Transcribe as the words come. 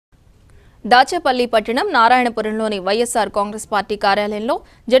దాచేపల్లి పట్టణం నారాయణపురంలోని వైఎస్ఆర్ కాంగ్రెస్ పార్టీ కార్యాలయంలో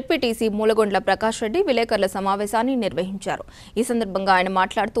జెడ్పీటీసీ మూలగొండ్ల ప్రకాష్ రెడ్డి విలేకరుల సమావేశాన్ని నిర్వహించారు. ఈ సందర్భంగా ఆయన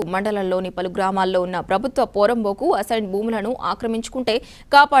మాట్లాడుతూ మండలంలోని పలు గ్రామాల్లో ఉన్న ప్రభుత్వ పోరంబోకు అసైన్ భూములను ఆక్రమించుకుంటే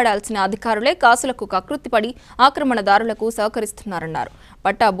కాపాడాల్సిన అధికారులే కాసులకు కకృతిపడి ఆక్రమణదారులకు సహకరిస్తున్నారన్నారు.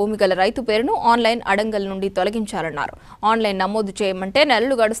 పట్టా భూమి గల రైతు పేరును ఆన్లైన్ అడంగల్ నుండి తొలగించాలన్నారు. ఆన్లైన్ నమోదు చేయమంటే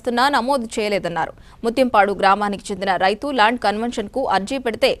నెలలు గడుస్తున్నా నమోదు చేయలేదన్నారు. ముత్యంపాడు గ్రామానికి చెందిన రైతు ల్యాండ్ కన్వెన్షన్ కు అర్జీ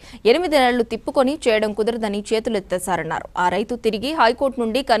పెడితే 8 నెలలు తిప్పుకొని చేయడం కుదరదని చేతులెత్తేశారన్నారు. ఆ రైతు తిరిగి హైకోర్టు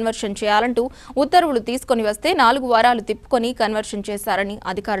నుండి కన్వర్షన్ చేయాలంటూ ఉత్తర్వులు తీసుకొని వస్తే 4 వారాలు తిప్పుకొని కన్వర్షన్ చేశారని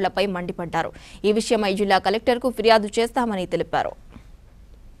అధికారులపై మండిపడ్డారు. ఈ విషయమై జిల్లా కలెక్టర్కు ఫిర్యాదు చేస్తామని తెలిపారు.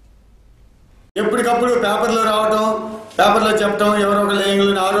 ఎప్పటికప్పుడు పేపర్లో రావడం, పేపర్లో చెప్పడం, ఎవరో ఒకళ్ళు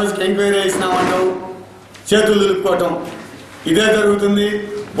ఏంగులు ఆ రోజుకి ఎంక్వైరీ చేసినామంటాం, చేతులు దులుపుకోవటం ఇదే జరుగుతుంది.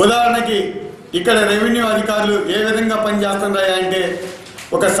 ఉదాహరణకి ఇక్కడ రెవెన్యూ అధికారులు ఏ విధంగా పనిచేస్తున్నాయా అంటే,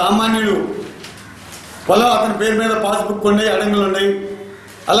 ఒక సామాన్యుడు పొలం అతని పేరు మీద పాస్బుక్ ఉండే అడంగులు ఉన్నాయి.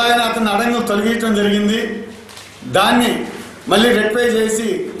 అలాగనే అతని అడంగులు తొలగించడం జరిగింది. దాన్ని మళ్ళీ రెక్టిఫై చేసి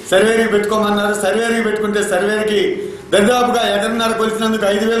సర్వేరీకి పెట్టుకోమన్నారు. సర్వేరీకి పెట్టుకుంటే సర్వేకి దాదాపుగా ఎకరన్నర కొలిసినందుకు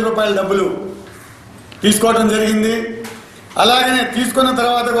 5,000 రూపాయల డబ్బులు తీసుకోవడం జరిగింది. అలాగనే తీసుకున్న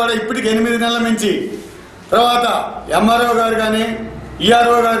తర్వాత కూడా ఇప్పటికి 8 నెలల నుంచి తర్వాత ఎంఆర్ఓ గారు కానీ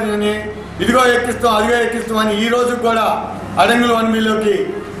ఈఆర్ఓ గారు కానీ ఇదిగో ఎక్కిస్తాం అదిగో ఎక్కిస్తాం అని ఈ రోజు కూడా అడంగులు 1 మీలోకి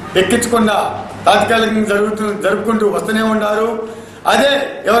ఎక్కించకుండా తాత్కాలికంగా జరుపుకుంటూ వస్తూనే ఉన్నారు. అదే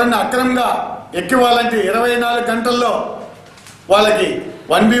ఎవరన్నా అక్రమంగా ఎక్కివ్వాలంటే 24 గంటల్లో వాళ్ళకి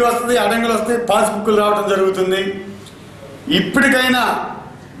 1B వస్తుంది, అడంగులు వస్తాయి, పాస్బుక్లు రావడం జరుగుతుంది. ఇప్పటికైనా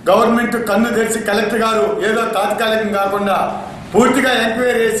గవర్నమెంట్ కన్ను తెరిచి కలెక్టర్ గారు ఏదో తాత్కాలికం కాకుండా పూర్తిగా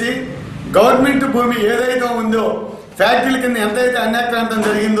ఎంక్వైరీ చేసి గవర్నమెంట్ భూమి ఏదైతే ఉందో ఫ్యాక్టరీల కింద ఎంతైతే అన్యాక్రాంతం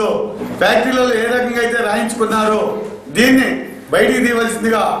జరిగిందో ఫ్యాక్టరీలలో ఏ రకంగా అయితే రాయించుకున్నారో దీన్ని బయటికి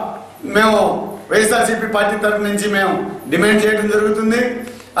తీయవలసిందిగా మేము వైఎస్ఆర్సీపీ పార్టీ తరఫు నుంచి మేము డిమాండ్ చేయడం జరుగుతుంది.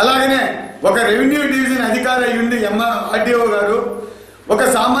 అలాగనే ఒక రెవెన్యూ డివిజన్ అధికారి అయ్యుండి ఆర్డీఓ గారు ఒక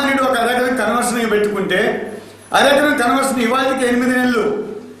సామాన్యుడు ఒక అరెకరం కన్వర్షన్ పెట్టుకుంటే అరెకరం కన్వర్షన్ ఇవాళకి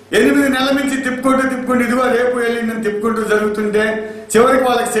 8 నెలల నుంచి తిప్పుకుంటూ ఇదిగో రేపు వెళ్ళిందని తిప్పుకుంటూ జరుగుతుంటే చివరికి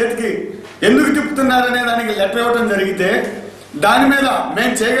వాళ్ళకి చేతికి ఎందుకు తిప్పుతున్నారనే దానికి లెటర్ ఇవ్వడం జరిగితే దాని మీద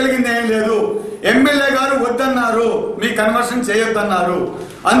మేము చేయగలిగింది ఏం లేదు, ఎమ్మెల్యే గారు వద్దన్నారు, మీ కన్వర్షన్ చేయొద్దన్నారు,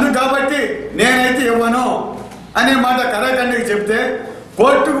 అందుకు కాబట్టి నేనైతే ఇవ్వను అనే మాట కరాఖండికి చెప్తే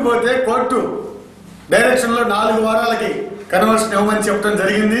కోర్టుకు పోతే కోర్టు డైరెక్షన్లో 4 వారాలకి కన్వర్షన్ ఇవ్వమని చెప్పడం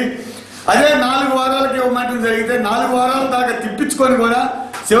జరిగింది. అదే 4 వారాలకి ఇవ్వమంటం జరిగితే 4 వారాల దాకా తిప్పించుకొని కూడా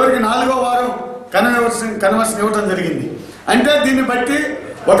చివరికి 4వ వారం కన్వర్షన్ ఇవ్వడం జరిగింది. అంటే దీన్ని బట్టి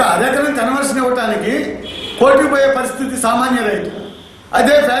ఒక అరెకరం కన్వర్షన్ ఇవ్వడానికి కోర్టుకు పోయే పరిస్థితి సామాన్య రైతు.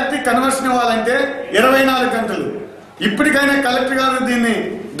 అదే ఫ్యాక్టరీ కన్వర్షన్ ఇవ్వాలంటే 24 గంటలు. ఇప్పటికైనా కలెక్టర్ గారు దీన్ని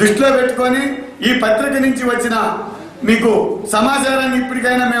దృష్టిలో పెట్టుకొని ఈ పత్రిక నుంచి వచ్చిన మీకు సమాచారాన్ని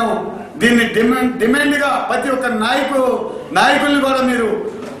ఇప్పటికైనా మేము దీన్ని డిమాండ్గా ప్రతి ఒక్క నాయకుల్ని కూడా మీరు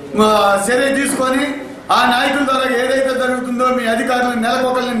చర్య తీసుకొని ఆ నాయకుల ద్వారా ఏదైతే జరుగుతుందో మీ అధికారులను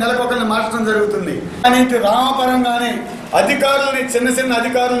నెలకొకరిని మార్చడం జరుగుతుంది. కానీ రామాపురం కానీ అధికారులని చిన్న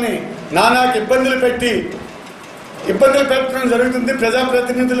అధికారులని నానాకు ఇబ్బందులు పెట్టడం జరుగుతుంది.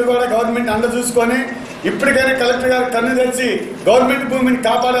 ప్రజాప్రతినిధులు కూడా గవర్నమెంట్ అండ చూసుకొని ఇప్పటికైనా కలెక్టర్ గారు కన్ను తెరిచి గవర్నమెంట్ భూమిని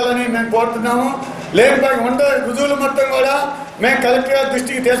కాపాడాలని మేము కోరుతున్నాము. లేని రుజువులు మొత్తం కూడా మేము కలెక్టర్ గారి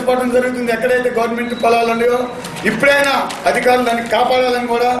దృష్టికి తీసుకోవడం జరుగుతుంది. ఎక్కడైతే గవర్నమెంట్ పొలాలు ఉన్నాయో ఇప్పుడైనా అధికారులు దాన్ని కాపాడాలని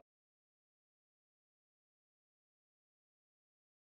కూడా